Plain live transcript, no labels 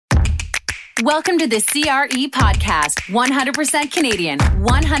Welcome to the CRE podcast, 100% Canadian,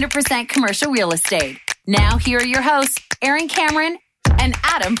 100% commercial real estate. Now, here are your hosts, Aaron Cameron and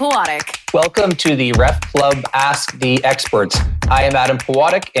Adam Pawatic. Welcome to the Ref Club Ask the Experts. I am Adam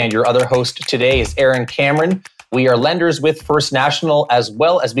Pawatic, and your other host today is Aaron Cameron. We are lenders with First National, as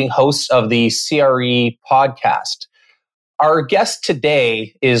well as being hosts of the CRE podcast. Our guest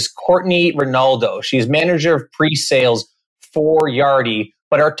today is Courtney Rinaldo. She's manager of pre-sales for Yardi.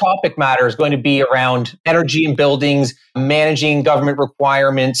 But our topic matter is going to be around energy in buildings, managing government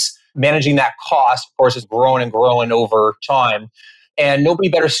requirements, managing that cost. Of course, it's grown and grown over time. And nobody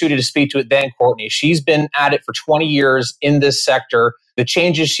better suited to speak to it than Courtney. She's been at it for 20 years in this sector. The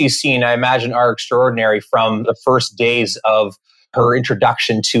changes she's seen, I imagine, are extraordinary from the first days of her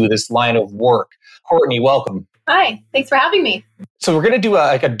introduction to this line of work. Courtney, welcome. Hi, thanks for having me. So we're going to do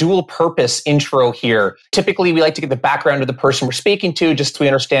a dual purpose intro here. Typically, we like to get the background of the person we're speaking to just so we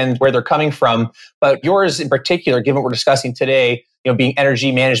understand where they're coming from. But yours in particular, given what we're discussing today, being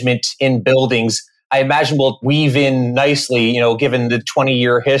energy management in buildings, I imagine will weave in nicely, given the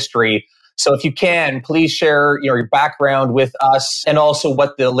 20-year history. So if you can, please share your background with us and also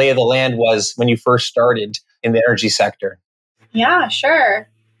what the lay of the land was when you first started in the energy sector. Yeah, sure.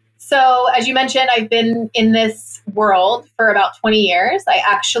 So as you mentioned, I've been in this world for about 20 years. I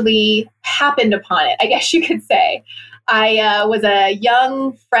actually happened upon it, I guess you could say. I was a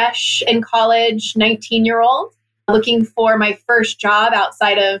young, fresh in college, 19-year-old looking for my first job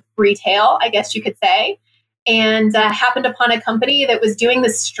outside of retail, I guess you could say, and happened upon a company that was doing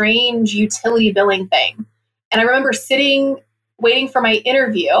this strange utility billing thing. And I remember sitting, waiting for my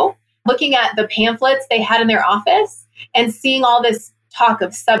interview, looking at the pamphlets they had in their office and seeing all this talk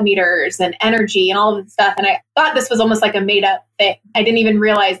of submeters and energy and all of this stuff. And I thought this was almost like a made up thing. I didn't even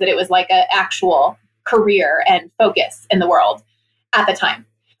realize that it was like an actual career and focus in the world at the time.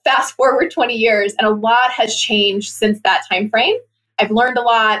 Fast forward 20 years and a lot has changed since that time frame. I've learned a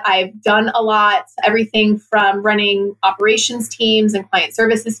lot. I've done a lot, everything from running operations teams and client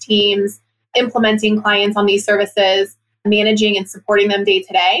services teams, implementing clients on these services, managing and supporting them day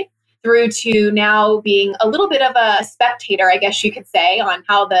to day, through to now being a little bit of a spectator, I guess you could say, on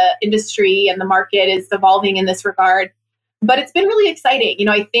how the industry and the market is evolving in this regard. But it's been really exciting.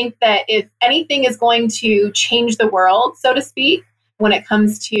 I think that if anything is going to change the world, so to speak, when it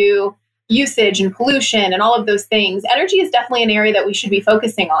comes to usage and pollution and all of those things, energy is definitely an area that we should be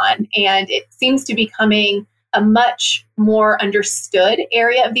focusing on. And it seems to be becoming a much more understood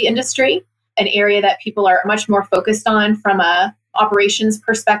area of the industry, an area that people are much more focused on from a operations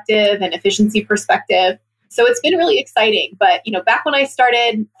perspective and efficiency perspective. So it's been really exciting. But, back when I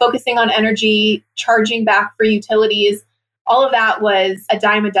started focusing on energy, charging back for utilities, all of that was a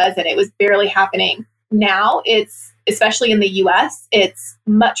dime a dozen. It was barely happening. Now it's, especially in the US, it's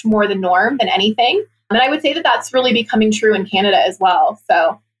much more the norm than anything. And I would say that that's really becoming true in Canada as well.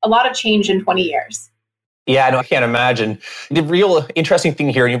 So a lot of change in 20 years. Yeah, no, I can't imagine. The real interesting thing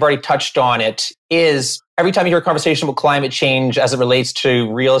here, and you've already touched on it, is every time you hear a conversation about climate change as it relates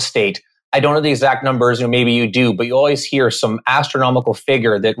to real estate, I don't know the exact numbers, maybe you do, but you always hear some astronomical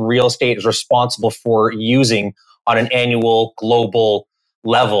figure that real estate is responsible for using on an annual global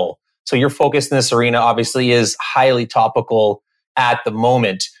level. So your focus in this arena obviously is highly topical at the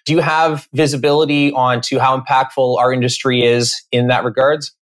moment. Do you have visibility onto how impactful our industry is in that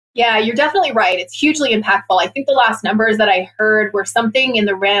regards? Yeah, you're definitely right. It's hugely impactful. I think the last numbers that I heard were something in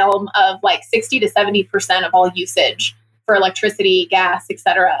the realm of like 60 to 70% of all usage for electricity, gas,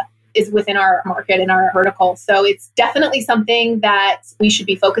 etc., is within our market and our vertical. So it's definitely something that we should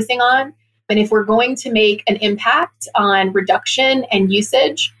be focusing on. And if we're going to make an impact on reduction and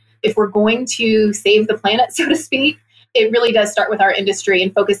usage, if we're going to save the planet, so to speak, it really does start with our industry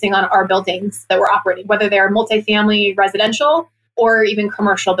and focusing on our buildings that we're operating, whether they're multifamily, residential, or even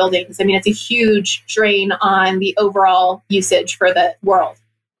commercial buildings. I mean, it's a huge drain on the overall usage for the world.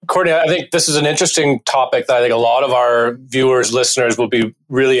 Courtney, I think this is an interesting topic that I think a lot of our viewers, listeners will be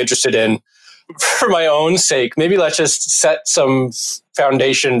really interested in. For my own sake, maybe let's just set some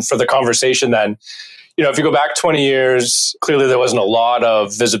foundation for the conversation then. If you go back 20 years, clearly there wasn't a lot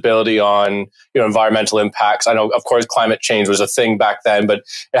of visibility on, environmental impacts. I know, of course, climate change was a thing back then, but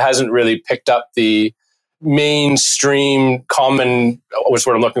it hasn't really picked up the mainstream common, what's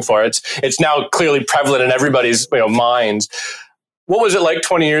what I'm looking for. It's now clearly prevalent in everybody's minds. What was it like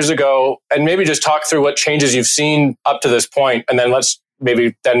 20 years ago? And maybe just talk through what changes you've seen up to this point, and then let's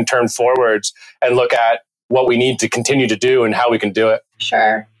maybe then turn forwards and look at what we need to continue to do and how we can do it.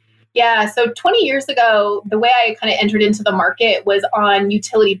 Sure. Yeah. So 20 years ago, the way I kind of entered into the market was on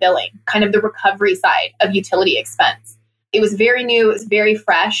utility billing, kind of the recovery side of utility expense. It was very new. It was very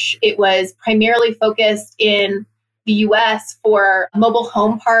fresh. It was primarily focused in the US for mobile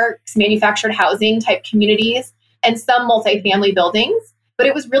home parks, manufactured housing type communities, and some multifamily buildings. But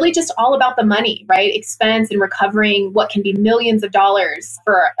it was really just all about the money, right? Expense and recovering what can be millions of dollars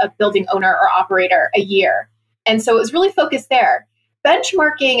for a building owner or operator a year. And so it was really focused there.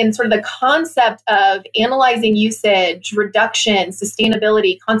 Benchmarking and sort of the concept of analyzing usage, reduction,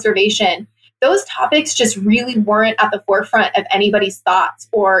 sustainability, conservation, those topics just really weren't at the forefront of anybody's thoughts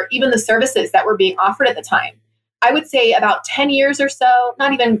or even the services that were being offered at the time. I would say about 10 years or so,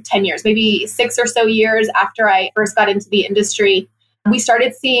 not even 10 years, maybe 6 or so years after I first got into the industry, we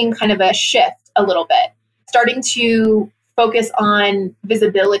started seeing kind of a shift a little bit, starting to focus on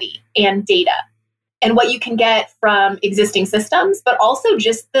visibility and data and what you can get from existing systems, but also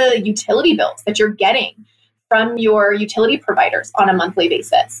just the utility bills that you're getting from your utility providers on a monthly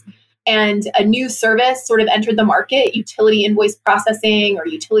basis. And a new service sort of entered the market, utility invoice processing or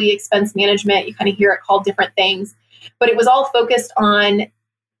utility expense management. You kind of hear it called different things, but it was all focused on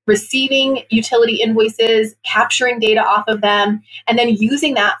receiving utility invoices, capturing data off of them, and then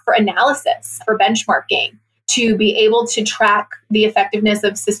using that for analysis, for benchmarking, to be able to track the effectiveness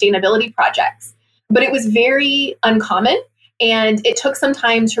of sustainability projects. But it was very uncommon, and it took some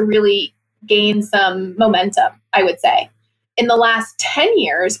time to really gain some momentum, I would say. In the last 10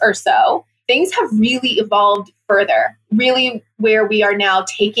 years or so, things have really evolved further, really where we are now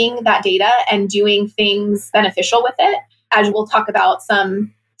taking that data and doing things beneficial with it. As we'll talk about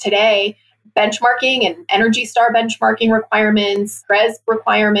some today, benchmarking and Energy Star benchmarking requirements, GRESB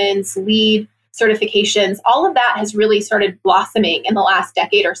requirements, LEED certifications, all of that has really started blossoming in the last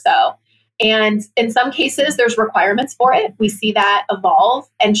decade or so. And in some cases, there's requirements for it. We see that evolve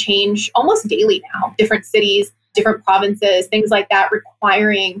and change almost daily now. Different cities, different provinces, things like that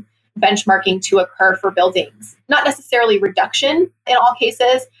requiring benchmarking to occur for buildings. Not necessarily reduction in all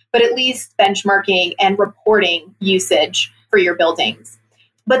cases, but at least benchmarking and reporting usage for your buildings.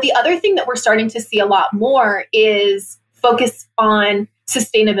 But the other thing that we're starting to see a lot more is focus on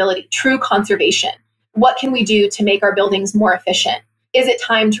sustainability, true conservation. What can we do to make our buildings more efficient? Is it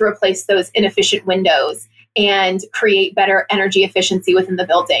time to replace those inefficient windows and create better energy efficiency within the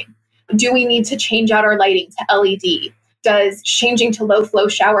building? Do we need to change out our lighting to LED? Does changing to low flow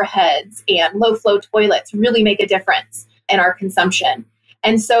shower heads and low flow toilets really make a difference in our consumption?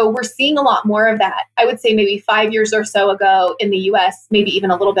 And so we're seeing a lot more of that. I would say maybe 5 years or so ago in the US, maybe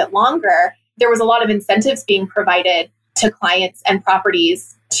even a little bit longer, there was a lot of incentives being provided to clients and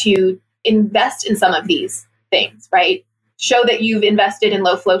properties to invest in some of these things, right? Show that you've invested in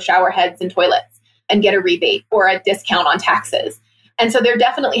low flow shower heads and toilets and get a rebate or a discount on taxes. And so there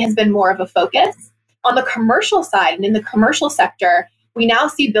definitely has been more of a focus. On the commercial side and in the commercial sector, we now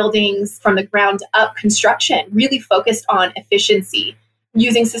see buildings from the ground up construction really focused on efficiency,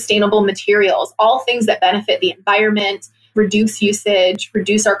 using sustainable materials, all things that benefit the environment, reduce usage,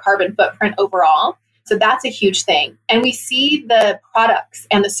 reduce our carbon footprint overall. So that's a huge thing. And we see the products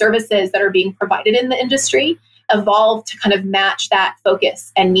and the services that are being provided in the industry evolve to kind of match that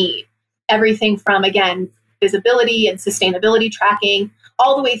focus and need. Everything from, again, visibility and sustainability tracking,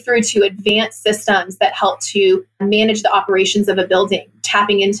 all the way through to advanced systems that help to manage the operations of a building,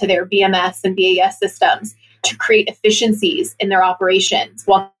 tapping into their BMS and BAS systems to create efficiencies in their operations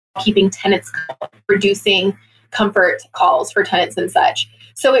while keeping tenants calm, reducing comfort calls for tenants and such.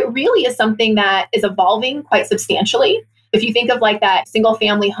 So it really is something that is evolving quite substantially. If you think of like that single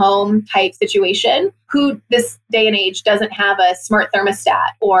family home type situation, who this day and age doesn't have a smart thermostat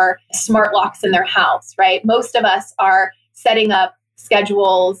or smart locks in their house, right? Most of us are setting up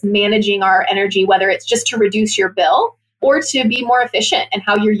schedules, managing our energy, whether it's just to reduce your bill or to be more efficient in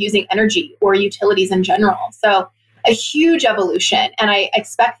how you're using energy or utilities in general. So a huge evolution. And I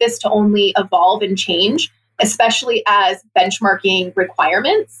expect this to only evolve and change, especially as benchmarking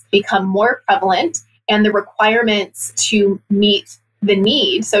requirements become more prevalent and the requirements to meet the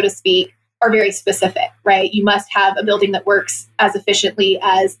need, so to speak, are very specific, right? You must have a building that works as efficiently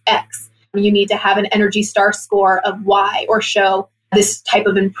as X. You need to have an Energy Star score of Y or show this type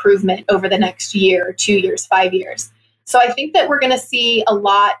of improvement over the next year, 2 years, 5 years. So I think that we're going to see a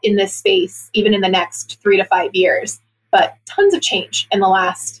lot in this space, even in the next 3 to 5 years, but tons of change in the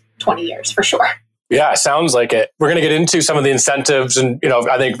last 20 years for sure. Yeah, sounds like it. We're going to get into some of the incentives. And,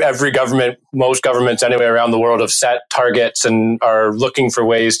 I think every government, most governments anyway around the world have set targets and are looking for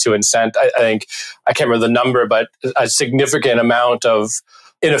ways to incent. I think, I can't remember the number, but a significant amount of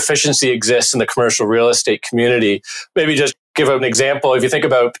inefficiency exists in the commercial real estate community. Maybe just give an example. If you think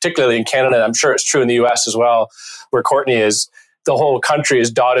about, particularly in Canada, I'm sure it's true in the US as well, where Courtney is, the whole country is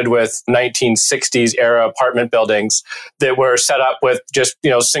dotted with 1960s era apartment buildings that were set up with just,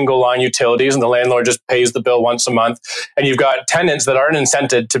 single line utilities, and the landlord just pays the bill once a month. And you've got tenants that aren't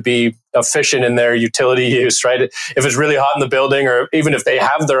incented to be efficient in their utility use, right? If it's really hot in the building, or even if they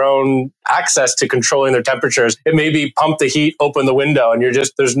have their own access to controlling their temperatures, it may be pump the heat, open the window, and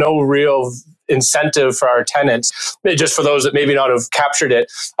there's no real incentive for our tenants. Just for those that maybe not have captured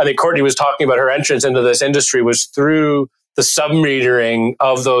it, I think Courtney was talking about her entrance into this industry was through the submetering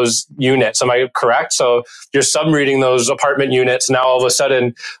of those units. Am I correct? So you're submeting those apartment units. Now all of a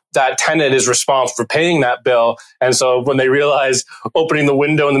sudden that tenant is responsible for paying that bill. And so when they realize opening the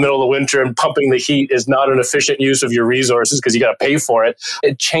window in the middle of the winter and pumping the heat is not an efficient use of your resources because you got to pay for it,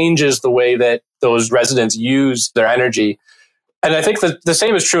 it changes the way that those residents use their energy. And I think that the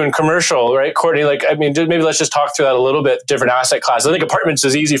same is true in commercial, right, Courtney? Maybe let's just talk through that a little bit, different asset classes. I think apartments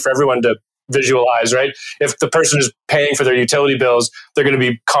is easy for everyone to visualize, right? If the person is paying for their utility bills, they're going to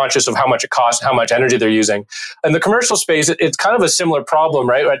be conscious of how much it costs, how much energy they're using. In the commercial space, it's kind of a similar problem,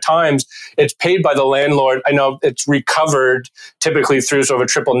 right? At times, it's paid by the landlord. I know it's recovered typically through sort of a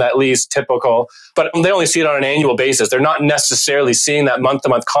triple net lease, typical, but they only see it on an annual basis. They're not necessarily seeing that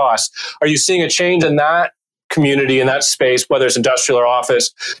month-to-month cost. Are you seeing a change in that community, in that space, whether it's industrial or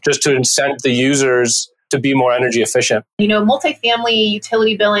office, just to incent the users to be more energy efficient? Multifamily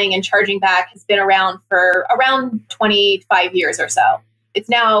utility billing and charging back has been around for around 25 years or so. It's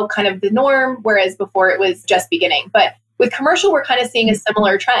now kind of the norm, whereas before it was just beginning. But with commercial, we're kind of seeing a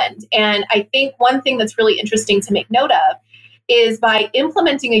similar trend. And I think one thing that's really interesting to make note of is by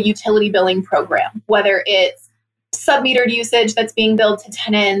implementing a utility billing program, whether it's submetered usage that's being billed to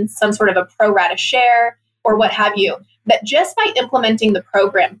tenants, some sort of a pro rata share, or what have you, that just by implementing the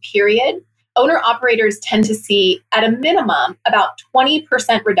program, period, owner-operators tend to see, at a minimum, about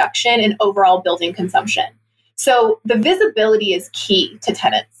 20% reduction in overall building consumption. So the visibility is key to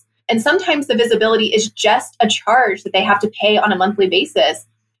tenants. And sometimes the visibility is just a charge that they have to pay on a monthly basis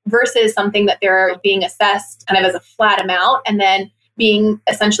versus something that they're being assessed kind of as a flat amount and then being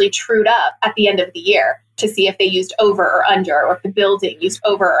essentially trued up at the end of the year to see if they used over or under, or if the building used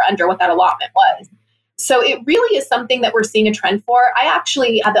over or under what that allotment was. So it really is something that we're seeing a trend for. I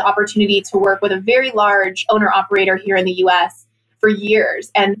actually had the opportunity to work with a very large owner-operator here in the US for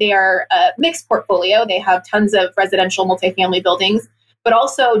years, and they are a mixed portfolio. They have tons of residential multifamily buildings, but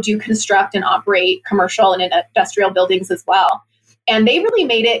also do construct and operate commercial and industrial buildings as well. And they really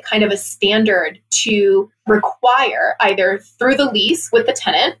made it kind of a standard to require, either through the lease with the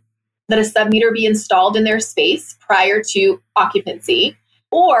tenant, that a submeter be installed in their space prior to occupancy,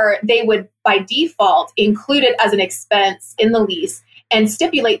 or they would, by default, include it as an expense in the lease and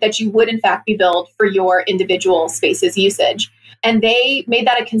stipulate that you would, in fact, be billed for your individual space's usage. And they made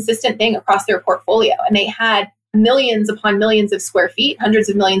that a consistent thing across their portfolio. And they had millions upon millions of square feet, hundreds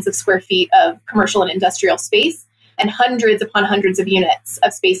of millions of square feet of commercial and industrial space, and hundreds upon hundreds of units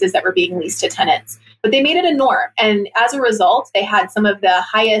of spaces that were being leased to tenants. But they made it a norm. And as a result, they had some of the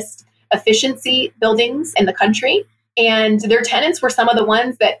highest efficiency buildings in the country. And their tenants were some of the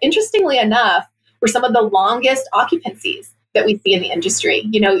ones that, interestingly enough, were some of the longest occupancies that we see in the industry.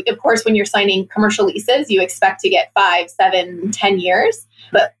 Of course, when you're signing commercial leases, you expect to get 5, 7, 10 years,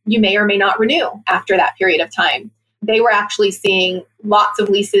 but you may or may not renew after that period of time. They were actually seeing lots of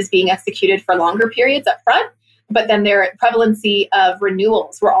leases being executed for longer periods up front, but then their prevalency of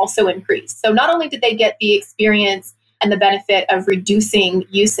renewals were also increased. So not only did they get the experience and the benefit of reducing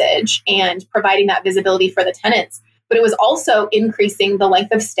usage and providing that visibility for the tenants, but it was also increasing the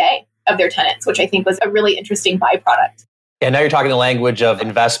length of stay of their tenants, which I think was a really interesting byproduct. And now you're talking the language of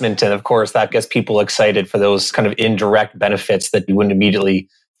investment. And of course, that gets people excited for those kind of indirect benefits that you wouldn't immediately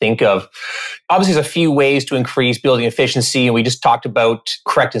think of. Obviously, there's a few ways to increase building efficiency. And we just talked about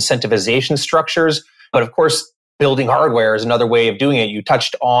correct incentivization structures. But of course, building hardware is another way of doing it. You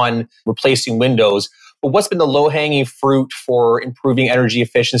touched on replacing windows. But what's been the low-hanging fruit for improving energy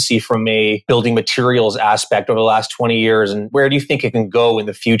efficiency from a building materials aspect over the last 20 years? And where do you think it can go in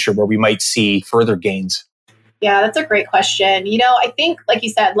the future where we might see further gains? Yeah, that's a great question. I think, like you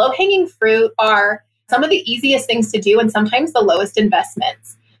said, low-hanging fruit are some of the easiest things to do and sometimes the lowest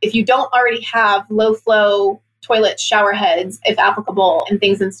investments. If you don't already have low-flow toilets, shower heads, if applicable, and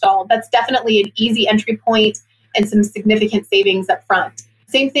things installed, that's definitely an easy entry point and some significant savings up front.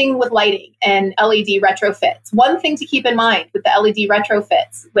 Same thing with lighting and LED retrofits. One thing to keep in mind with the LED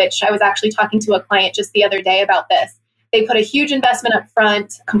retrofits, which I was actually talking to a client just the other day about this, they put a huge investment up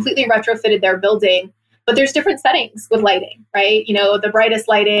front, completely retrofitted their building, but there's different settings with lighting, right? The brightest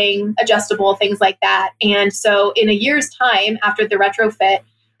lighting, adjustable, things like that. And so in a year's time after the retrofit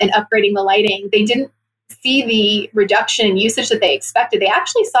and upgrading the lighting, they didn't see the reduction in usage that they expected. They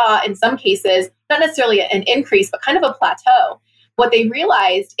actually saw, in some cases, not necessarily an increase, but kind of a plateau. What they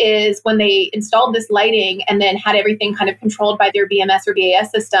realized is when they installed this lighting and then had everything kind of controlled by their BMS or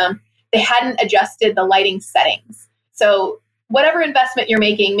BAS system, they hadn't adjusted the lighting settings. So whatever investment you're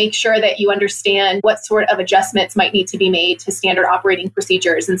making, make sure that you understand what sort of adjustments might need to be made to standard operating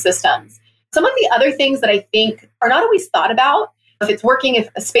procedures and systems. Some of the other things that I think are not always thought about, if it's working, if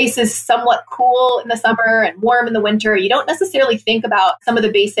a space is somewhat cool in the summer and warm in the winter, you don't necessarily think about some of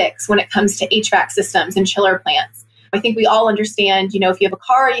the basics when it comes to HVAC systems and chiller plants. I think we all understand, if you have a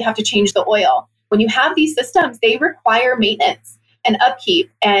car, you have to change the oil. When you have these systems, they require maintenance and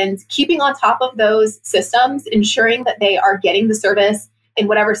upkeep, and keeping on top of those systems, ensuring that they are getting the service in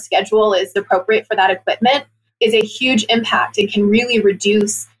whatever schedule is appropriate for that equipment is a huge impact and can really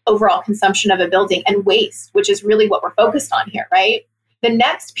reduce overall consumption of a building and waste, which is really what we're focused on here, right? The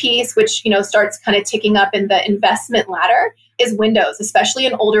next piece, which starts kind of ticking up in the investment ladder, is windows, especially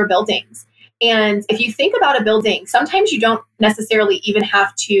in older buildings. And if you think about a building, sometimes you don't necessarily even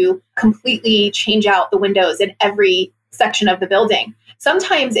have to completely change out the windows in every section of the building.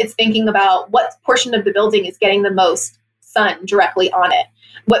 Sometimes it's thinking about what portion of the building is getting the most sun directly on it,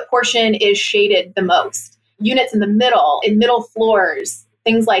 what portion is shaded the most. Units in the middle, in middle floors,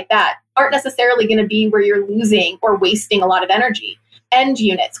 things like that aren't necessarily going to be where you're losing or wasting a lot of energy. End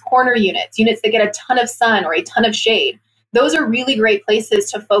units, corner units, units that get a ton of sun or a ton of shade. Those are really great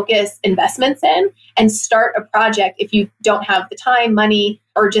places to focus investments in and start a project if you don't have the time, money,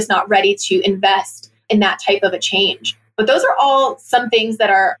 or just not ready to invest in that type of a change. But those are all some things that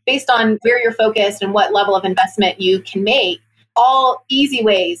are based on where you're focused and what level of investment you can make, all easy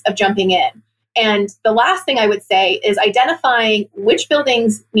ways of jumping in. And the last thing I would say is identifying which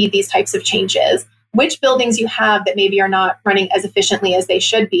buildings need these types of changes, which buildings you have that maybe are not running as efficiently as they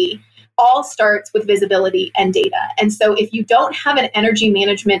should be. All starts with visibility and data. And so if you don't have an energy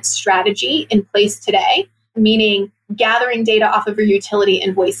management strategy in place today, meaning gathering data off of your utility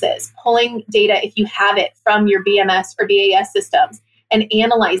invoices, pulling data if you have it from your BMS or BAS systems and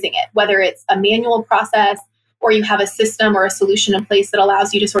analyzing it, whether it's a manual process or you have a system or a solution in place that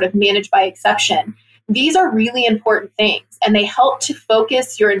allows you to sort of manage by exception. These are really important things, and they help to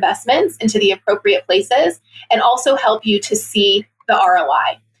focus your investments into the appropriate places and also help you to see the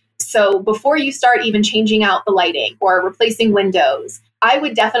ROI. So before you start even changing out the lighting or replacing windows, I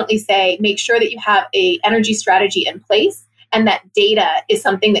would definitely say make sure that you have an energy strategy in place and that data is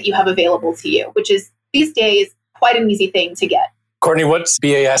something that you have available to you, which is these days quite an easy thing to get. Courtney, what's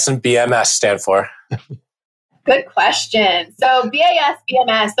BAS and BMS stand for? Good question. So BAS,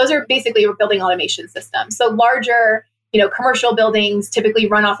 BMS, those are basically your building automation systems. So larger, commercial buildings typically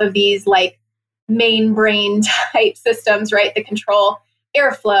run off of these like main brain type systems, right? That control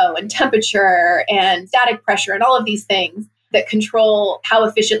airflow and temperature and static pressure and all of these things that control how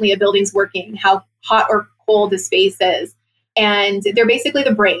efficiently a building's working, how hot or cold the space is. And they're basically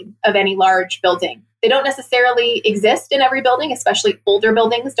the brain of any large building. They don't necessarily exist in every building, especially older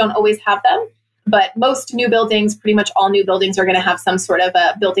buildings don't always have them. But most new buildings, pretty much all new buildings, are going to have some sort of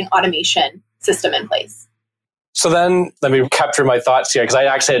a building automation system in place. So then let me capture my thoughts here, because I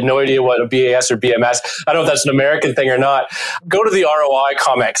actually had no idea what a BAS or BMS, I don't know if that's an American thing or not. Go to the ROI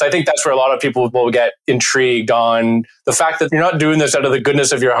comment, because I think that's where a lot of people will get intrigued on the fact that you're not doing this out of the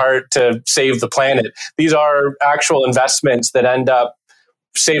goodness of your heart to save the planet. These are actual investments that end up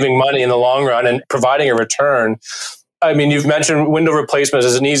saving money in the long run and providing a return. I mean, you've mentioned window replacements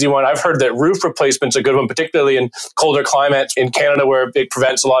as an easy one. I've heard that roof replacement's a good one, particularly in colder climates in Canada where it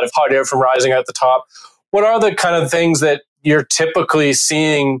prevents a lot of hot air from rising out the top. What are the kind of things that you're typically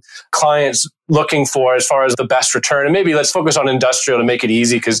seeing clients looking for as far as the best return? And maybe let's focus on industrial to make it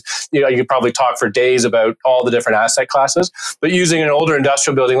easy, because you could probably talk for days about all the different asset classes. But using an older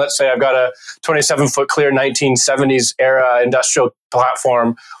industrial building, let's say I've got a 27-foot clear 1970s era industrial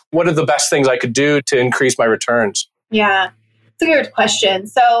platform. What are the best things I could do to increase my returns? Yeah, it's a good question.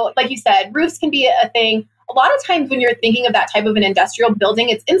 So like you said, roofs can be a thing. A lot of times when you're thinking of that type of an industrial building,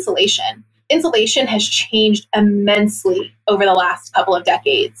 it's insulation. Insulation has changed immensely over the last couple of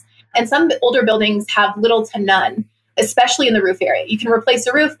decades. And some older buildings have little to none, especially in the roof area. You can replace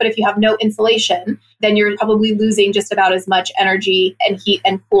a roof, but if you have no insulation, then you're probably losing just about as much energy and heat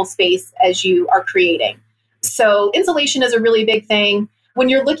and cool space as you are creating. So insulation is a really big thing. When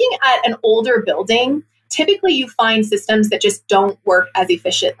you're looking at an older building, typically you find systems that just don't work as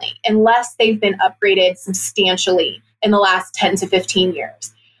efficiently unless they've been upgraded substantially in the last 10 to 15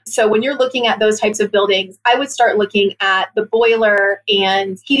 years. So when you're looking at those types of buildings, I would start looking at the boiler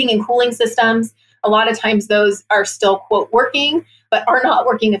and heating and cooling systems. A lot of times those are still, quote, working, but are not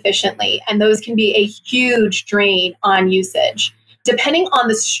working efficiently. And those can be a huge drain on usage, depending on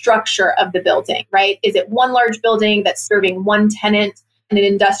the structure of the building, right? Is it one large building that's serving one tenant in an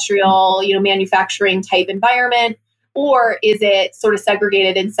industrial, manufacturing type environment? Or is it sort of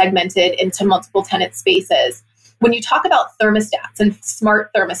segregated and segmented into multiple tenant spaces? When you talk about thermostats and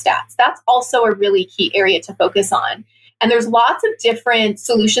smart thermostats, that's also a really key area to focus on. And there's lots of different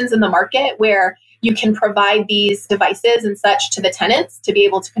solutions in the market where you can provide these devices and such to the tenants to be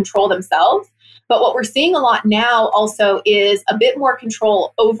able to control themselves. But what we're seeing a lot now also is a bit more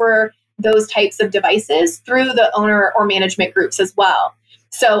control over those types of devices through the owner or management groups as well.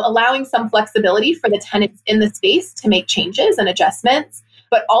 So allowing some flexibility for the tenants in the space to make changes and adjustments,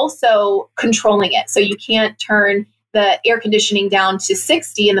 but also controlling it. So you can't turn the air conditioning down to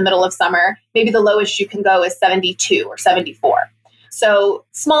 60 in the middle of summer. Maybe the lowest you can go is 72 or 74. So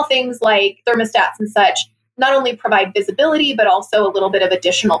small things like thermostats and such not only provide visibility, but also a little bit of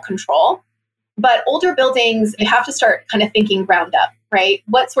additional control. But older buildings, you have to start kind of thinking ground up, right?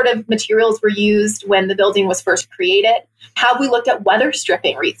 What sort of materials were used when the building was first created? Have we looked at weather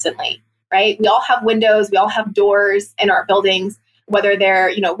stripping recently, right? We all have windows, we all have doors in our buildings, whether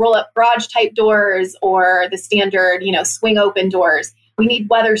they're, roll up garage type doors or the standard, swing open doors. We need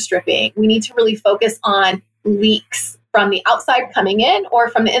weather stripping. We need to really focus on leaks from the outside coming in or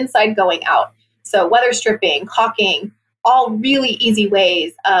from the inside going out. So weather stripping, caulking, all really easy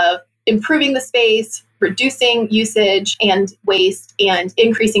ways of improving the space, reducing usage and waste, and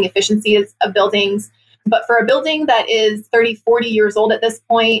increasing efficiencies of buildings. But for a building that is 30, 40 years old at this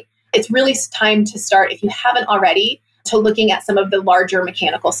point, it's really time to start, if you haven't already, to looking at some of the larger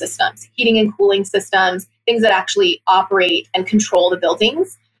mechanical systems, heating and cooling systems, things that actually operate and control the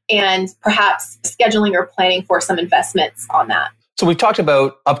buildings, and perhaps scheduling or planning for some investments on that. So we've talked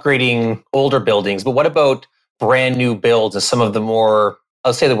about upgrading older buildings, but what about brand new builds and some of the more,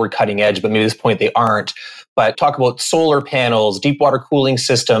 I'll say the word cutting edge, but maybe at this point they aren't, but talk about solar panels, deep water cooling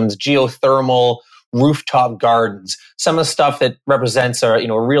systems, geothermal, rooftop gardens, some of the stuff that represents a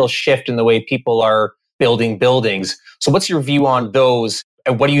real shift in the way people are building buildings. So what's your view on those?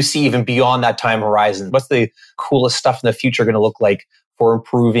 And what do you see even beyond that time horizon? What's the coolest stuff in the future going to look like for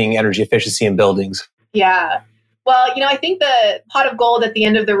improving energy efficiency in buildings? Yeah. Well, I think the pot of gold at the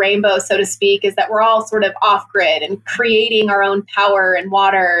end of the rainbow, so to speak, is that we're all sort of off grid and creating our own power and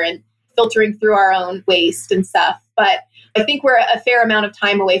water and filtering through our own waste and stuff. But I think we're a fair amount of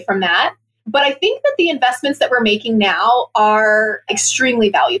time away from that. But I think that the investments that we're making now are extremely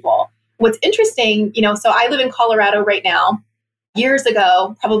valuable. What's interesting, so I live in Colorado right now. Years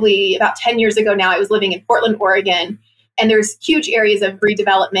ago, probably about 10 years ago now, I was living in Portland, Oregon. And there's huge areas of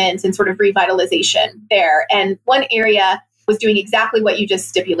redevelopment and sort of revitalization there. And one area was doing exactly what you just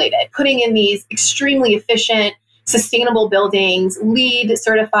stipulated, putting in these extremely efficient, sustainable buildings, LEED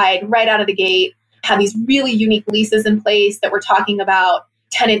certified right out of the gate, have these really unique leases in place that we're talking about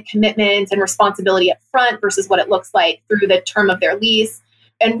tenant commitment and responsibility up front versus what it looks like through the term of their lease,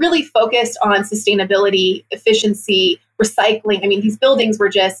 and really focused on sustainability, efficiency, recycling. I mean, these buildings were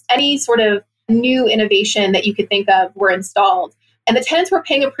just any sort of new innovation that you could think of were installed. And the tenants were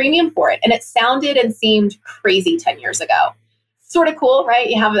paying a premium for it. And it sounded and seemed crazy 10 years ago. Sort of cool, right?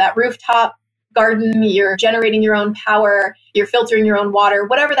 You have that rooftop garden, you're generating your own power, you're filtering your own water,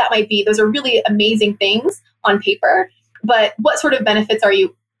 whatever that might be. Those are really amazing things on paper. But what sort of benefits are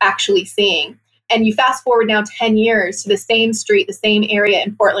you actually seeing? And you fast forward now 10 years to the same street, the same area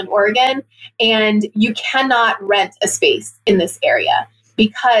in Portland, Oregon, and you cannot rent a space in this area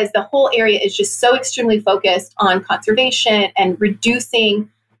because the whole area is just so extremely focused on conservation and reducing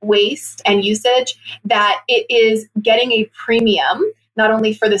waste and usage that it is getting a premium, not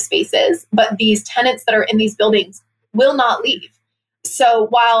only for the spaces, but these tenants that are in these buildings will not leave. So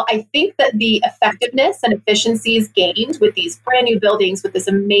while I think that the effectiveness and efficiencies gained with these brand new buildings with this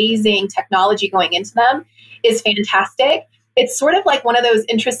amazing technology going into them is fantastic, it's sort of like one of those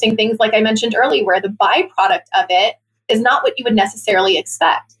interesting things, like I mentioned earlier, where the byproduct of it is not what you would necessarily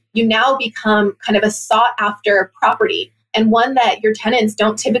expect. You now become kind of a sought after property and one that your tenants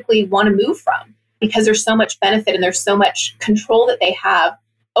don't typically want to move from because there's so much benefit and there's so much control that they have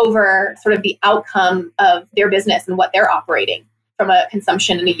over sort of the outcome of their business and what they're operating from a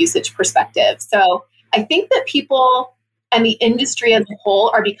consumption and a usage perspective. So I think that people and the industry as a whole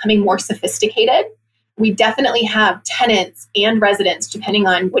are becoming more sophisticated. We definitely have tenants and residents, depending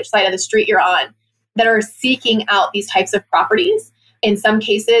on which side of the street you're on, that are seeking out these types of properties. In some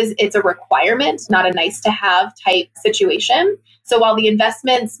cases, it's a requirement, not a nice to have type situation. So while the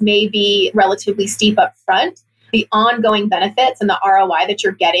investments may be relatively steep up front, the ongoing benefits and the ROI that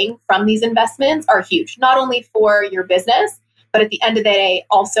you're getting from these investments are huge, not only for your business, but at the end of the day,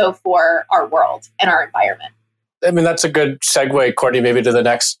 also for our world and our environment. I mean, that's a good segue, Courtney, maybe to the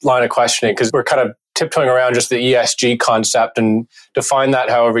next line of questioning, because we're kind of tiptoeing around just the ESG concept and define that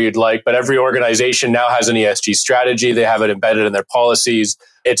however you'd like. But every organization now has an ESG strategy. They have it embedded in their policies.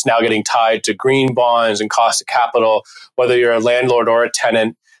 It's now getting tied to green bonds and cost of capital, whether you're a landlord or a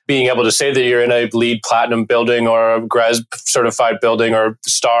tenant. Being able to say that you're in a LEED Platinum building or a GRESB certified building or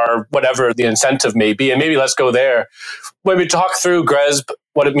STAR, whatever the incentive may be. And maybe let's go there. When we talk through GRESB,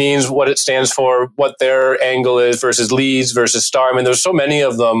 what it means, what it stands for, what their angle is versus LEEDs versus STAR. I mean, there's so many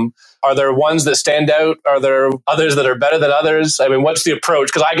of them. Are there ones that stand out? Are there others that are better than others? I mean, what's the approach?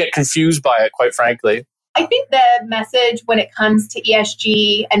 Because I get confused by it, quite frankly. I think the message when it comes to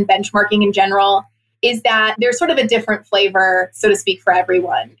ESG and benchmarking in general is that there's sort of a different flavor, so to speak, for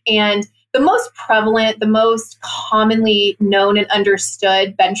everyone. And the most prevalent, the most commonly known and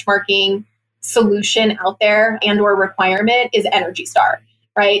understood benchmarking solution out there and or requirement is Energy Star,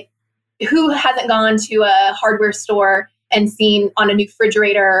 right? Who hasn't gone to a hardware store and seen on a new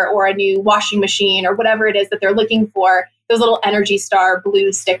refrigerator or a new washing machine or whatever it is that they're looking for, those little Energy Star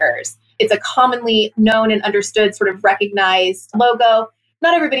blue stickers? It's a commonly known and understood sort of recognized logo.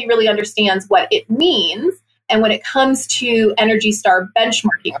 Not everybody really understands what it means. And when it comes to Energy Star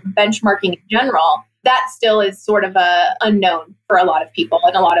benchmarking, or benchmarking in general, that still is sort of a unknown for a lot of people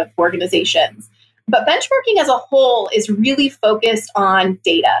and a lot of organizations. But benchmarking as a whole is really focused on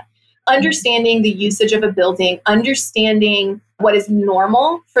data, understanding the usage of a building, understanding what is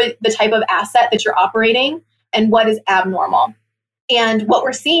normal for the type of asset that you're operating and what is abnormal. And what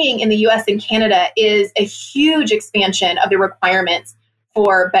we're seeing in the US and Canada is a huge expansion of the requirements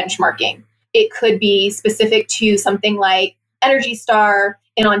for benchmarking. It could be specific to something like Energy Star.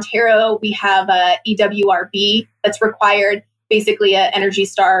 In Ontario, we have a EWRB that's required, basically an Energy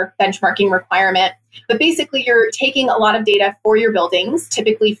Star benchmarking requirement. But basically, you're taking a lot of data for your buildings,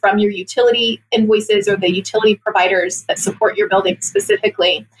 typically from your utility invoices or the utility providers that support your building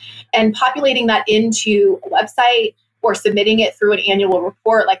specifically, and populating that into a website or submitting it through an annual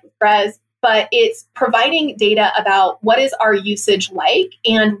report like with GRESB. But it's providing data about what is our usage like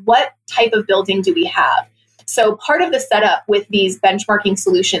and what type of building do we have. So part of the setup with these benchmarking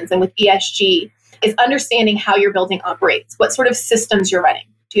solutions and with ESG is understanding how your building operates, what sort of systems you're running.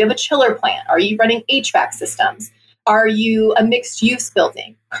 Do you have a chiller plant? Are you running HVAC systems? Are you a mixed use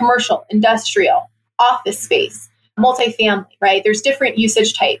building, commercial, industrial, office space, multifamily, right? There's different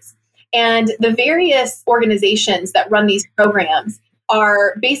usage types. And the various organizations that run these programs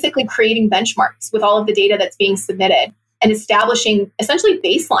are basically creating benchmarks with all of the data that's being submitted and establishing essentially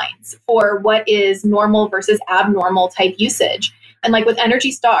baselines for what is normal versus abnormal type usage. And like with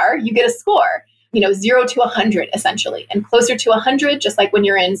Energy Star, you get a score, 0 to 100 essentially, and closer to 100, just like when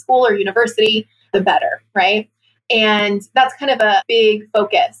you're in school or university, the better, right? And that's kind of a big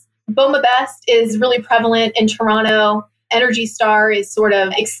focus. BOMA Best is really prevalent in Toronto. Energy Star is sort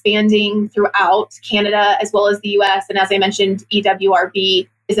of expanding throughout Canada as well as the US. And as I mentioned, EWRB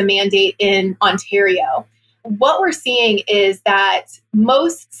is a mandate in Ontario. What we're seeing is that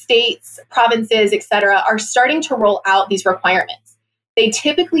most states, provinces, et cetera, are starting to roll out these requirements. They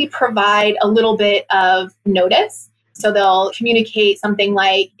typically provide a little bit of notice. So they'll communicate something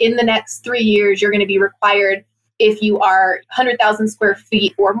like, in the next 3 years, you're going to be required, if you are 100,000 square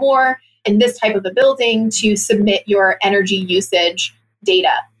feet or more, in this type of a building, to submit your energy usage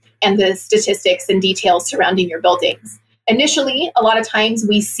data and the statistics and details surrounding your buildings. Initially, a lot of times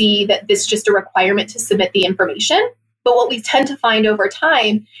we see that this is just a requirement to submit the information. But what we tend to find over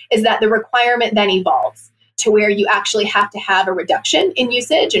time is that the requirement then evolves to where you actually have to have a reduction in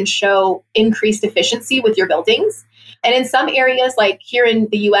usage and show increased efficiency with your buildings. And in some areas, like here in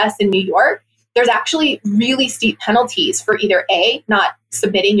the US and New York, there's actually really steep penalties for either A, not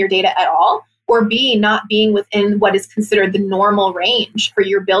submitting your data at all, or B, not being within what is considered the normal range for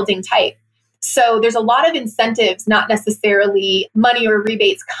your building type. So there's a lot of incentives, not necessarily money or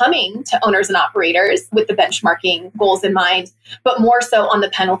rebates coming to owners and operators with the benchmarking goals in mind, but more so on the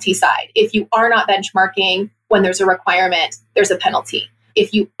penalty side. If you are not benchmarking when there's a requirement, there's a penalty.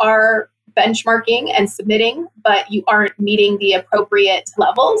 If you are benchmarking and submitting, but you aren't meeting the appropriate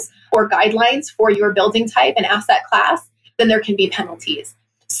levels or guidelines for your building type and asset class, then there can be penalties.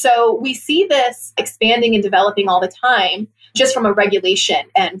 So we see this expanding and developing all the time, just from a regulation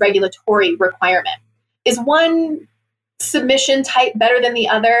and regulatory requirement. Is one submission type better than the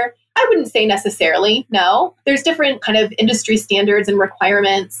other? I wouldn't say necessarily, no. There's different kind of industry standards and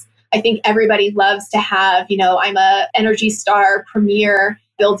requirements. I think everybody loves to have, I'm a Energy Star Premier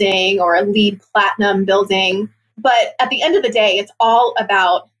building or a LEED Platinum building. But at the end of the day, it's all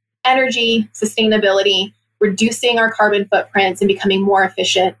about energy, sustainability, reducing our carbon footprints and becoming more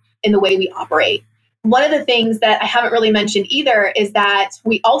efficient in the way we operate. One of the things that I haven't really mentioned either is that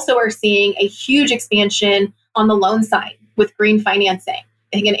we also are seeing a huge expansion on the loan side with green financing.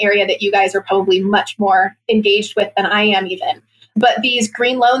 I think an area that you guys are probably much more engaged with than I am even. But these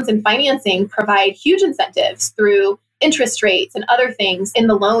green loans and financing provide huge incentives through interest rates and other things in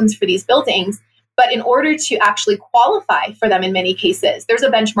the loans for these buildings. But in order to actually qualify for them in many cases, there's a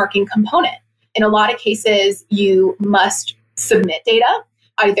benchmarking component. In a lot of cases, you must submit data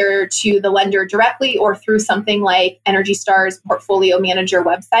either to the lender directly or through something like Energy Star's Portfolio Manager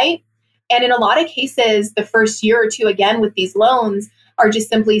website. And in a lot of cases, the first year or two, again, with these loans are just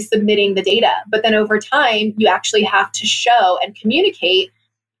simply submitting the data. But then over time, you actually have to show and communicate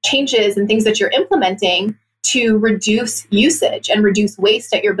changes and things that you're implementing to reduce usage and reduce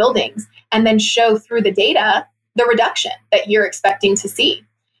waste at your buildings, and then show through the data the reduction that you're expecting to see.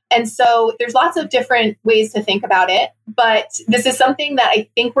 And so there's lots of different ways to think about it, but this is something that I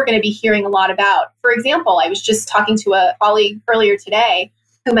think we're going to be hearing a lot about. For example, I was just talking to a colleague earlier today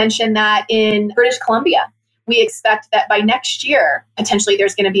who mentioned that in British Columbia, we expect that by next year, potentially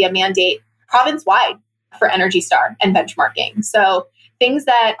there's going to be a mandate province-wide for Energy Star and benchmarking. So things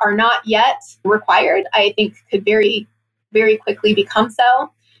that are not yet required, I think could very, very quickly become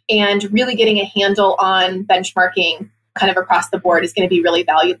so. And really getting a handle on benchmarking kind of across the board is going to be really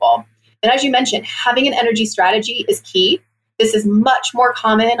valuable. And as you mentioned, having an energy strategy is key. This is much more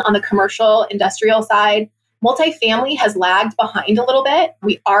common on the commercial, industrial side. Multifamily has lagged behind a little bit.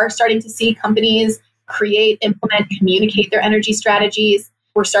 We are starting to see companies create, implement, communicate their energy strategies.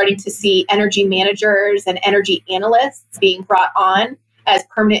 We're starting to see energy managers and energy analysts being brought on as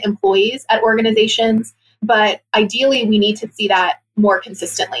permanent employees at organizations. But ideally, we need to see that more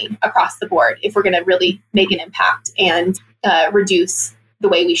consistently across the board if we're going to really make an impact and reduce the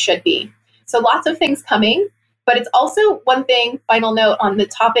way we should be. So lots of things coming, but it's also one thing, final note on the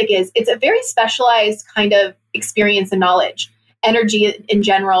topic is it's a very specialized kind of experience and knowledge, energy in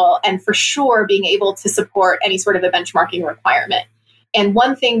general, and for sure being able to support any sort of a benchmarking requirement. And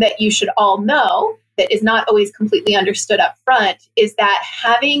one thing that you should all know that is not always completely understood up front is that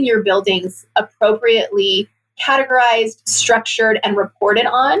having your buildings appropriately categorized, structured, and reported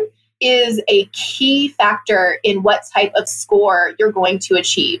on is a key factor in what type of score you're going to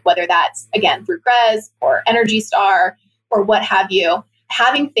achieve, whether that's, again, through GRES or Energy Star or what have you.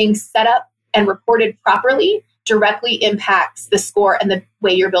 Having things set up and reported properly directly impacts the score and the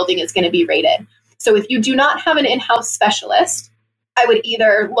way your building is going to be rated. So if you do not have an in-house specialist, I would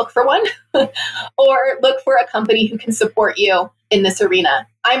either look for one or look for a company who can support you in this arena.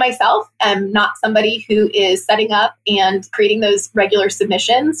 I myself am not somebody who is setting up and creating those regular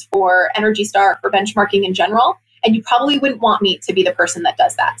submissions for Energy Star, for benchmarking in general. And you probably wouldn't want me to be the person that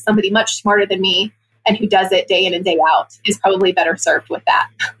does that. Somebody much smarter than me and who does it day in and day out is probably better served with that.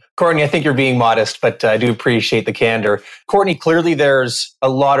 Courtney, I think you're being modest, but I do appreciate the candor. Courtney, clearly there's a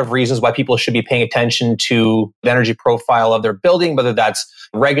lot of reasons why people should be paying attention to the energy profile of their building, whether that's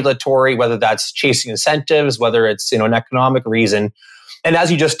regulatory, whether that's chasing incentives, whether it's an economic reason. And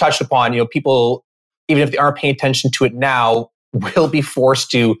as you just touched upon, people, even if they aren't paying attention to it now, will be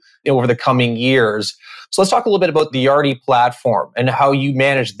forced to over the coming years. So let's talk a little bit about the Yardi platform and how you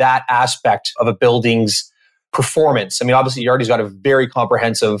manage that aspect of a building's performance. I mean, obviously, Yardi's got a very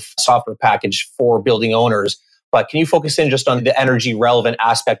comprehensive software package for building owners, but can you focus in just on the energy relevant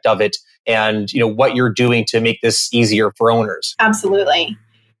aspect of it and what you're doing to make this easier for owners? Absolutely.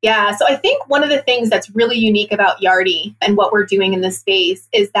 Yeah. So I think one of the things that's really unique about Yardi and what we're doing in this space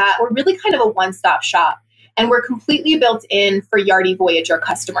is that we're really kind of a one-stop shop. And we're completely built in for Yardi Voyager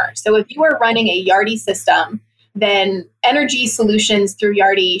customers. So if you are running a Yardi system, then energy solutions through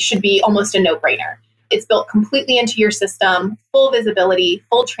Yardi should be almost a no-brainer. It's built completely into your system, full visibility,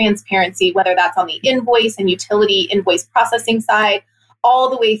 full transparency, whether that's on the invoice and utility invoice processing side, all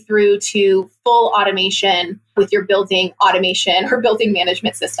the way through to full automation with your building automation or building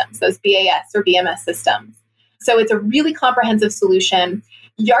management systems, those BAS or BMS systems. So it's a really comprehensive solution.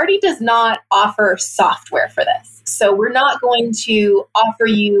 Yardi does not offer software for this. So we're not going to offer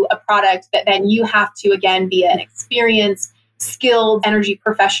you a product that then you have to, again, be an experienced, skilled energy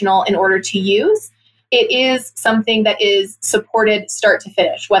professional in order to use. It is something that is supported start to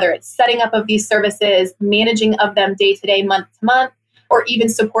finish, whether it's setting up of these services, managing of them day to day, month to month, or even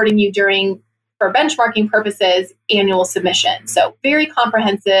supporting you during, for benchmarking purposes, annual submission. So very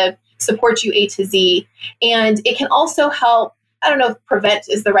comprehensive, supports you A to Z. And it can also help, I don't know if prevent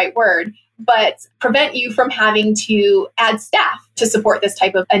is the right word, but prevent you from having to add staff to support this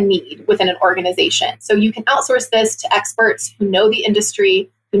type of a need within an organization. So you can outsource this to experts who know the industry,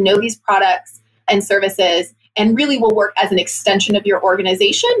 who know these products and services, and really will work as an extension of your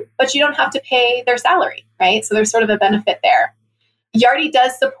organization, but you don't have to pay their salary, right? So there's sort of a benefit there. Yardi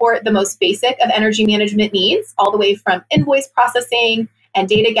does support the most basic of energy management needs, all the way from invoice processing and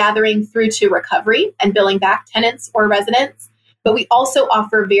data gathering through to recovery and billing back tenants or residents. But we also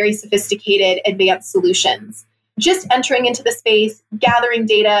offer very sophisticated advanced solutions. Just entering into the space, gathering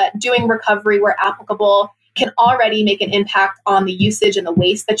data, doing recovery where applicable can already make an impact on the usage and the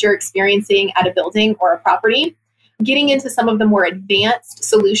waste that you're experiencing at a building or a property. Getting into some of the more advanced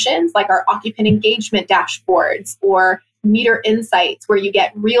solutions like our occupant engagement dashboards or meter insights where you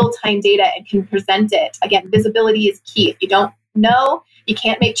get real-time data and can present it. Again, visibility is key. If you don't know, you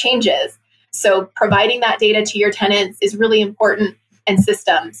can't make changes. So providing that data to your tenants is really important, and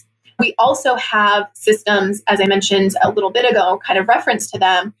systems. We also have systems, as I mentioned a little bit ago, kind of reference to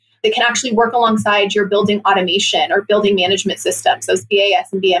them, that can actually work alongside your building automation or building management systems, those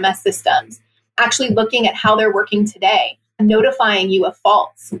BAS and BMS systems, actually looking at how they're working today, notifying you of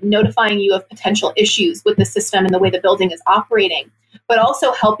faults, notifying you of potential issues with the system and the way the building is operating, but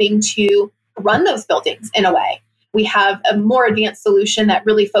also helping to run those buildings in a way. We have a more advanced solution that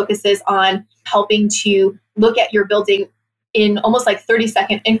really focuses on helping to look at your building in almost like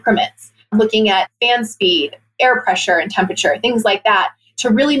 30-second increments, looking at fan speed, air pressure and temperature, things like that, to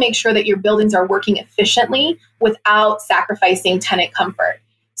really make sure that your buildings are working efficiently without sacrificing tenant comfort.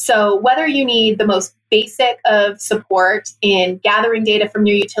 So whether you need the most basic of support in gathering data from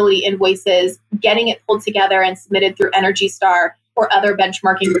your utility invoices, getting it pulled together and submitted through Energy Star or other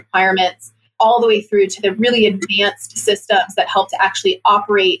benchmarking requirements, all the way through to the really advanced systems that help to actually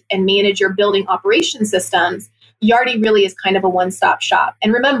operate and manage your building operation systems, Yardi really is kind of a one-stop shop.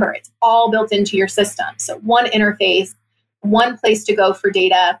 And remember, it's all built into your system. So one interface, one place to go for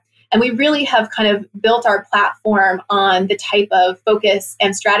data. And we really have kind of built our platform on the type of focus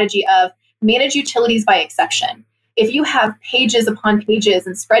and strategy of manage utilities by exception. If you have pages upon pages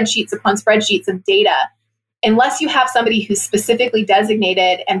and spreadsheets upon spreadsheets of data, unless you have somebody who's specifically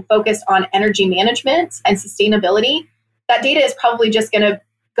designated and focused on energy management and sustainability, that data is probably just going to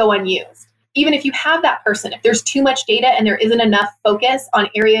go unused. Even if you have that person, if there's too much data and there isn't enough focus on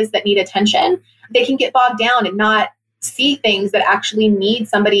areas that need attention, they can get bogged down and not see things that actually need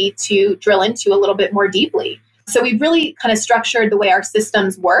somebody to drill into a little bit more deeply. So we've really kind of structured the way our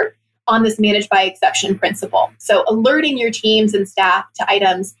systems work on this manage by exception principle. So alerting your teams and staff to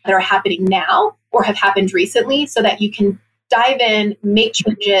items that are happening now or have happened recently so that you can dive in, make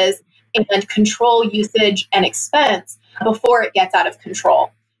changes, and control usage and expense before it gets out of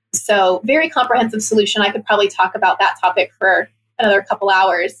control. So very comprehensive solution. I could probably talk about that topic for another couple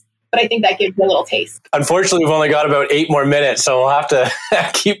hours, but I think that gives you a little taste. Unfortunately, we've only got about 8 more minutes, so we'll have to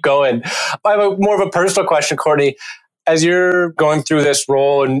keep going. I have more of a personal question, Courtney. As you're going through this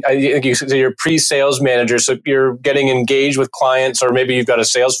role, and I think you said you're pre-sales manager, so you're getting engaged with clients, or maybe you've got a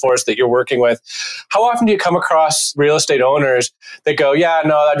sales force that you're working with. How often do you come across real estate owners that go, yeah,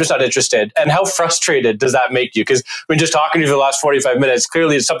 no, I'm just not interested? And how frustrated does that make you? Because we've been just talking to you for the last 45 minutes.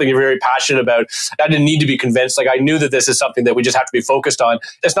 Clearly, it's something you're very passionate about. I didn't need to be convinced. Like, I knew that this is something that we just have to be focused on.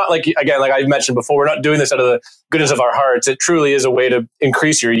 It's not like, again, like I mentioned before, we're not doing this out of the goodness of our hearts. It truly is a way to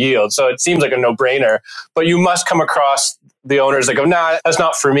increase your yield. So it seems like a no-brainer. But you must come across the owners that go, nah, that's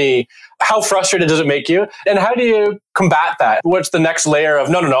not for me. How frustrated does it make you? And how do you combat that? What's the next layer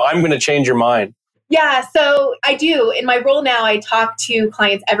of, no, I'm going to change your mind? Yeah, so I do. In my role now, I talk to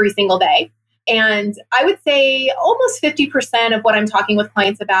clients every single day. And I would say almost 50% of what I'm talking with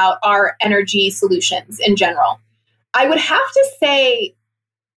clients about are energy solutions in general. I would have to say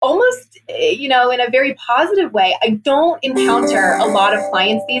almost, in a very positive way, I don't encounter a lot of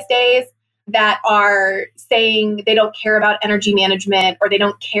clients these days that are saying they don't care about energy management or they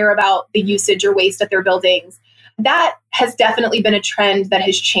don't care about the usage or waste at their buildings. That has definitely been a trend that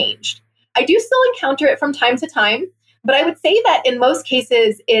has changed. I do still encounter it from time to time, but I would say that in most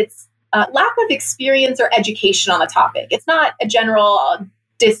cases, it's lack of experience or education on the topic. It's not a general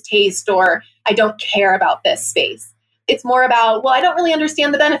distaste or I don't care about this space. It's more about, well, I don't really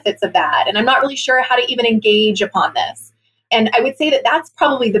understand the benefits of that, and I'm not really sure how to even engage upon this. And I would say that that's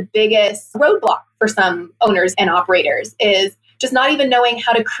probably the biggest roadblock for some owners and operators is just not even knowing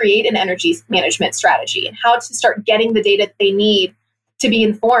how to create an energy management strategy and how to start getting the data that they need to be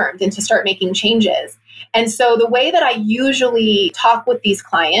informed and to start making changes. And so the way that I usually talk with these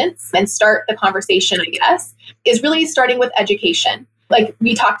clients and start the conversation, I guess, is really starting with education. Like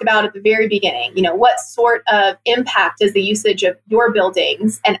we talked about at the very beginning, what sort of impact does the usage of your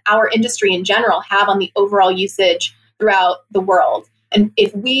buildings and our industry in general have on the overall usage throughout the world? And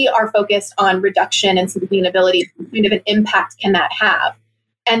if we are focused on reduction and sustainability, what kind of an impact can that have?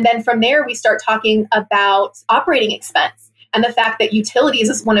 And then from there, we start talking about operating expense and the fact that utilities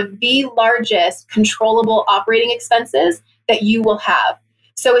is one of the largest controllable operating expenses that you will have.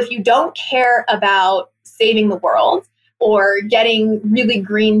 So if you don't care about saving the world, or getting really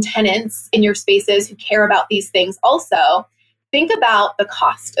green tenants in your spaces who care about these things also, think about the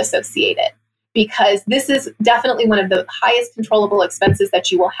cost associated, because this is definitely one of the highest controllable expenses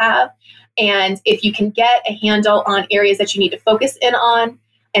that you will have. And if you can get a handle on areas that you need to focus in on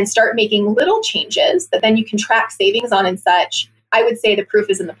and start making little changes that then you can track savings on and such, I would say the proof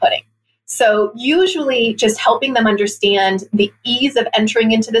is in the pudding. So usually just helping them understand the ease of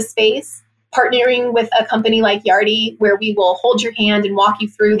entering into the space, partnering with a company like Yardi, where we will hold your hand and walk you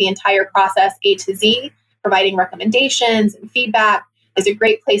through the entire process A to Z, providing recommendations and feedback, is a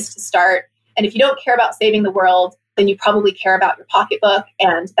great place to start. And if you don't care about saving the world, then you probably care about your pocketbook.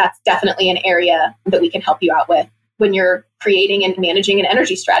 And that's definitely an area that we can help you out with when you're creating and managing an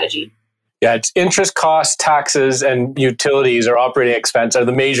energy strategy. Yeah, it's interest costs, taxes, and utilities or operating expense are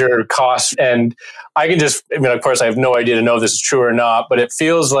the major costs. And of course, I have no idea to know if this is true or not, but it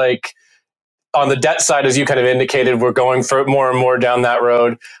feels like on the debt side, as you kind of indicated, we're going for more and more down that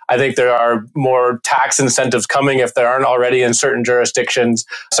road. I think there are more tax incentives coming if there aren't already in certain jurisdictions.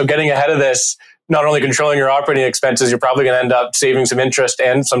 So getting ahead of this, not only controlling your operating expenses, you're probably going to end up saving some interest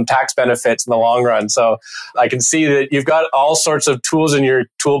and some tax benefits in the long run. So I can see that you've got all sorts of tools in your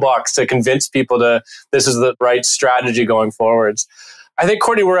toolbox to convince people this is the right strategy going forwards. I think,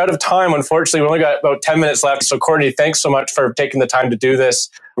 Courtney, we're out of time. Unfortunately, we only got about 10 minutes left. So, Courtney, thanks so much for taking the time to do this.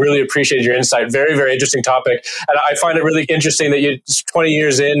 Really appreciate your insight. Very, very interesting topic. And I find it really interesting that you're 20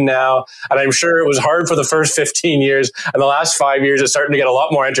 years in now, and I'm sure it was hard for the first 15 years. And the last 5 years is starting to get a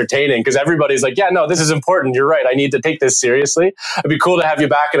lot more entertaining because everybody's like, yeah, no, this is important. You're right. I need to take this seriously. It'd be cool to have you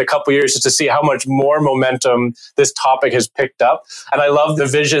back in a couple of years just to see how much more momentum this topic has picked up. And I love the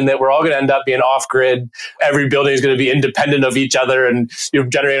vision that we're all going to end up being off-grid. Every building is going to be independent of each other and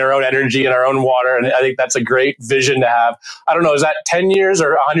generating our own energy and our own water. And I think that's a great vision to have. I don't know, is that 10 years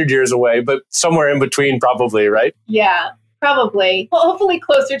or 100 years away, but somewhere in between probably, right? Yeah, probably. Well, hopefully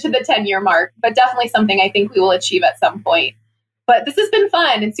closer to the 10-year mark, but definitely something I think we will achieve at some point. But this has been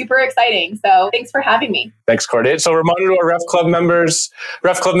fun and super exciting. So thanks for having me. Thanks, Courtney. So reminder to our Ref Club members,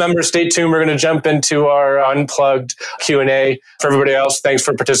 stay tuned. We're going to jump into our unplugged Q&A. For everybody else, thanks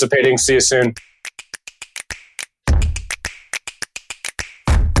for participating. See you soon.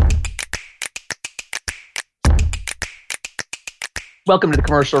 Welcome to the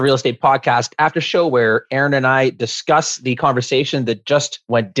Commercial Real Estate Podcast after show where Aaron and I discuss the conversation that just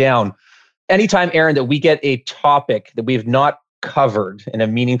went down. Anytime, Aaron, that we get a topic that we have not covered in a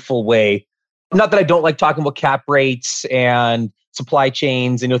meaningful way, not that I don't like talking about cap rates and supply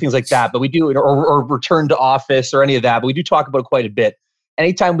chains and things like that, but we do, or return to office or any of that, but we do talk about it quite a bit.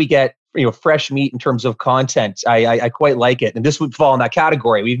 Anytime we get fresh meat in terms of content, I quite like it. And this would fall in that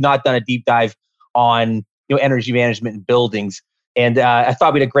category. We've not done a deep dive on energy management in buildings. And I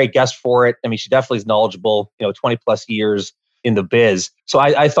thought we had a great guest for it. I mean, she definitely is knowledgeable, 20 plus years in the biz. So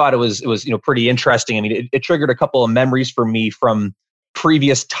I thought it was pretty interesting. I mean, it triggered a couple of memories for me from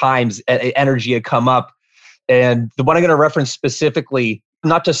previous times energy had come up. And the one I'm going to reference specifically,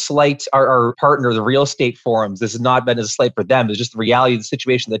 not to slight our partner, the real estate forums. This has not been a slight for them. It's just the reality of the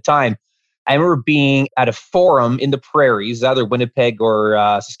situation at the time. I remember being at a forum in the prairies, either Winnipeg or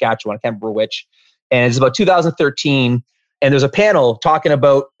Saskatchewan, I can't remember which. And it's about 2013. And there's a panel talking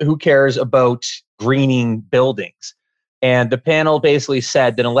about who cares about greening buildings. And the panel basically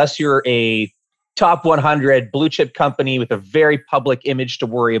said that unless you're a top 100 blue chip company with a very public image to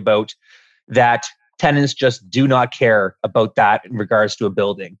worry about, that tenants just do not care about that in regards to a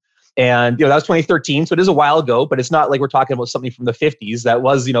building. And that was 2013, so it is a while ago, but it's not like we're talking about something from the 50s. That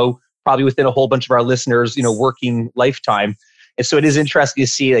was, probably within a whole bunch of our listeners, working lifetime. And so it is interesting to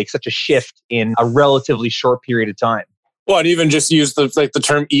see like such a shift in a relatively short period of time. Well, and even just use the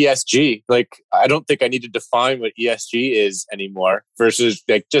term ESG. Like, I don't think I need to define what ESG is anymore versus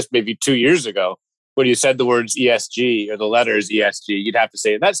like just maybe 2 years ago when you said the words ESG or the letters ESG, you'd have to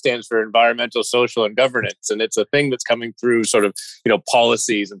say, and that stands for environmental, social, and governance. And it's a thing that's coming through sort of,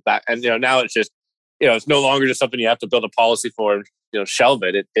 policies and that. And, now it's just, it's no longer just something you have to build a policy for, shelve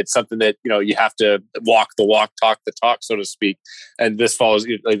it. It's something that, you have to walk the walk, talk the talk, so to speak. And this follows,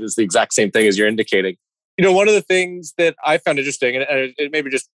 it's the exact same thing as you're indicating. One of the things that I found interesting, and it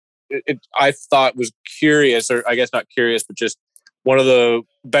maybe just, I thought was curious, or I guess not curious, but just one of the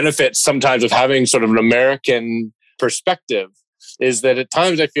benefits sometimes of having sort of an American perspective is that at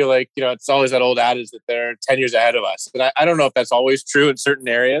times I feel like, it's always that old adage that they're 10 years ahead of us. And I don't know if that's always true in certain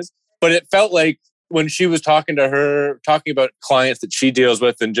areas, but it felt like when she was talking about clients that she deals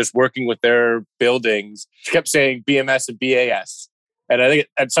with and just working with their buildings, she kept saying BMS and BAS. And I think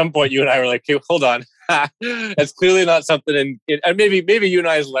at some point you and I were like, hey, hold on. That's clearly not something and maybe you and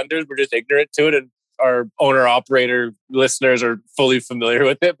I as lenders were just ignorant to it, and our owner operator listeners are fully familiar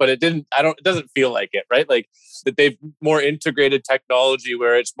with it, but it doesn't feel like it, right? Like that they've more integrated technology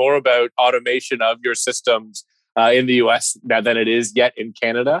where it's more about automation of your systems in the US now than it is yet in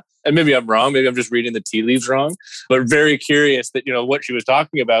Canada. And maybe I'm wrong. Maybe I'm just reading the tea leaves wrong, but very curious that, what she was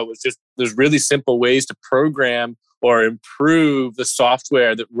talking about was just there's really simple ways to program or improve the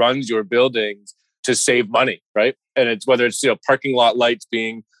software that runs your buildings to save money, right? And it's whether it's, parking lot lights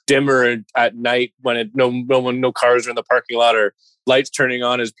being dimmer at night when no cars are in the parking lot, or lights turning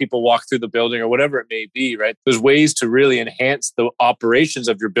on as people walk through the building, or whatever it may be, right? There's ways to really enhance the operations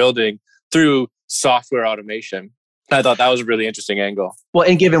of your building through software automation. I thought that was a really interesting angle. Well,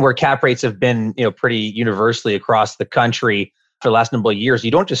 and given where cap rates have been, pretty universally across the country for the last number of years, you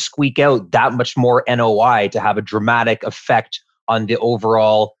don't just squeak out that much more NOI to have a dramatic effect on the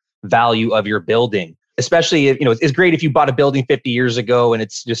overall value of your building. Especially if, it's great if you bought a building 50 years ago and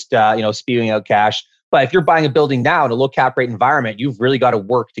it's just, spewing out cash. But if you're buying a building now in a low cap rate environment, you've really got to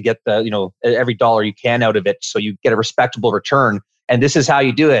work to get the, every dollar you can out of it so you get a respectable return. And this is how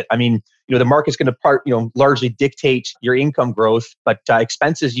you do it. I mean, the market's going to largely dictate your income growth, but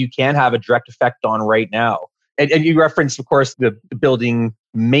expenses you can have a direct effect on right now. And you referenced, of course, the building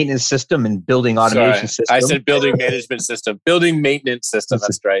maintenance system and building automation system. I said building management system, building maintenance system.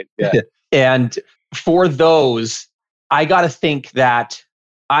 That's right. Yeah. And for those, I got to think that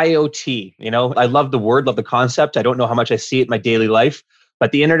IoT, I love the word, love the concept. I don't know how much I see it in my daily life,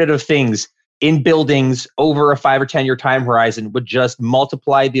 but the Internet of Things in buildings over a 5 or 10 year time horizon would just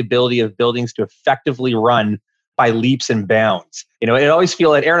multiply the ability of buildings to effectively run by leaps and bounds. It always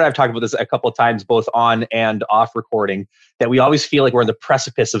feel like, Aaron and I have talked about this a couple of times, both on and off recording, that we always feel like we're on the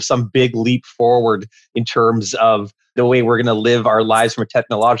precipice of some big leap forward in terms of the way we're going to live our lives from a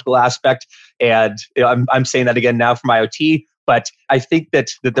technological aspect. And I'm saying that again now from IoT, but I think that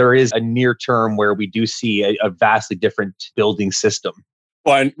there is a near term where we do see a vastly different building system.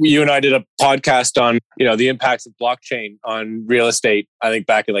 Well, and you and I did a podcast on, the impacts of blockchain on real estate, I think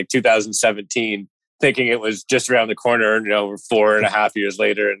back in 2017, thinking it was just around the corner, we're 4.5 years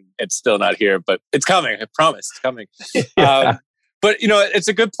later and it's still not here, but it's coming. I promise it's coming. Yeah. But, it's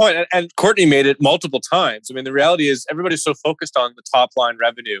a good point. And Courtney made it multiple times. I mean, the reality is everybody's so focused on the top line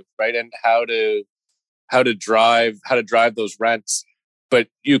revenue, right? And how to drive those rents. But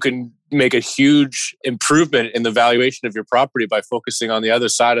you can make a huge improvement in the valuation of your property by focusing on the other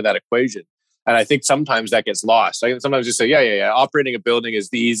side of that equation. And I think sometimes that gets lost. Sometimes you say, yeah, operating a building is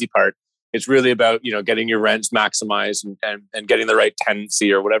the easy part. It's really about, getting your rents maximized and getting the right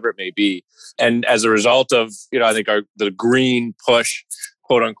tenancy or whatever it may be. And as a result of, I think the green push,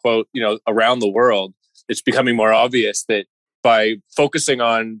 quote unquote, around the world, it's becoming more obvious that by focusing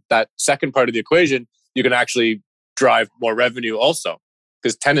on that second part of the equation, you can actually drive more revenue also,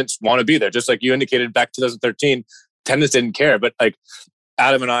 because tenants want to be there. Just like you indicated back 2013, tenants didn't care. But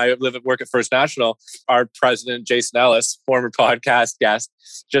Adam and I work at First National. Our president, Jason Ellis, former podcast guest,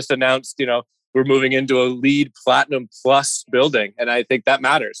 just announced, we're moving into a LEED Platinum Plus building. And I think that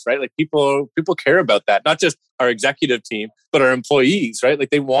matters, right? People care about that. Not just our executive team, but our employees, right?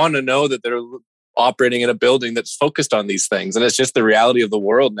 They want to know that they're operating in a building that's focused on these things. And it's just the reality of the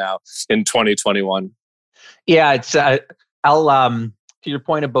world now in 2021. Yeah, it's, I'll, to your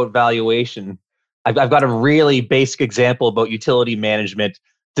point about valuation, I've got a really basic example about utility management.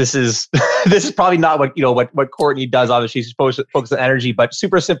 This is probably not what Courtney does. Obviously, she's supposed to focus on energy, but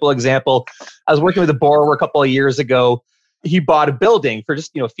super simple example. I was working with a borrower a couple of years ago. He bought a building for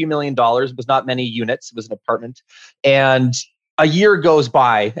just a few $1 million. It was not many units. It was an apartment, and a year goes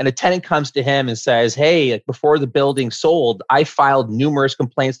by, and a tenant comes to him and says, "Hey, before the building sold, I filed numerous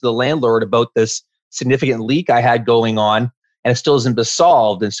complaints to the landlord about this significant leak I had going on." And it still hasn't been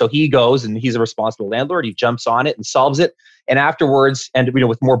solved. And so he goes, and he's a responsible landlord. He jumps on it and solves it. And afterwards, and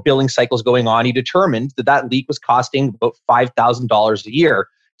with more billing cycles going on, he determined that leak was costing about $5,000 a year.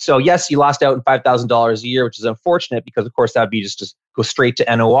 So yes, he lost out on $5,000 a year, which is unfortunate because, of course, that would be just go straight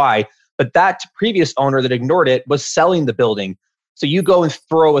to NOI. But that previous owner that ignored it was selling the building. So you go and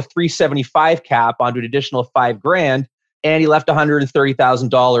throw a $375 cap onto an additional $5,000, and he left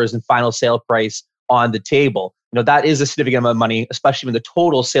 $130,000 in final sale price on the table. That is a significant amount of money, especially when the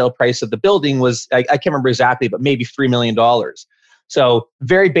total sale price of the building was, I can't remember exactly, but maybe $3 million. So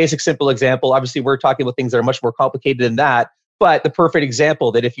very basic, simple example. Obviously, we're talking about things that are much more complicated than that. But the perfect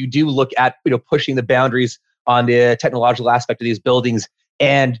example that if you do look at pushing the boundaries on the technological aspect of these buildings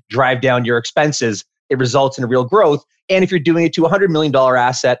and drive down your expenses, it results in real growth. And if you're doing it to a $100 million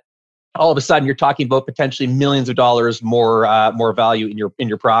asset, all of a sudden you're talking about potentially millions of dollars more value in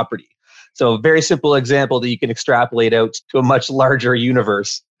your property. So a very simple example that you can extrapolate out to a much larger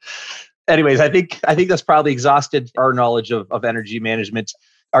universe. Anyways, I think that's probably exhausted our knowledge of energy management.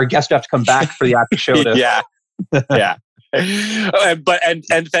 Our guests have to come back for the after show. Yeah. But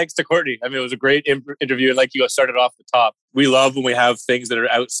thanks to Courtney. I mean, it was a great interview. And like you started off the top, we love when we have things that are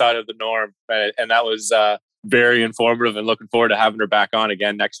outside of the norm. And that was very informative, and looking forward to having her back on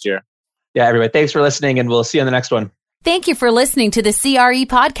again next year. Yeah, everybody, thanks for listening, and we'll see you on the next one. Thank you for listening to the CRE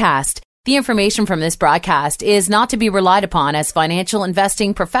podcast. The information from this broadcast is not to be relied upon as financial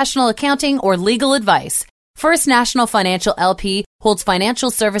investing, professional accounting, or legal advice. First National Financial LP holds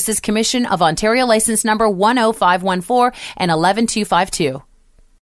Financial Services Commission of Ontario license number 10514 and 11252.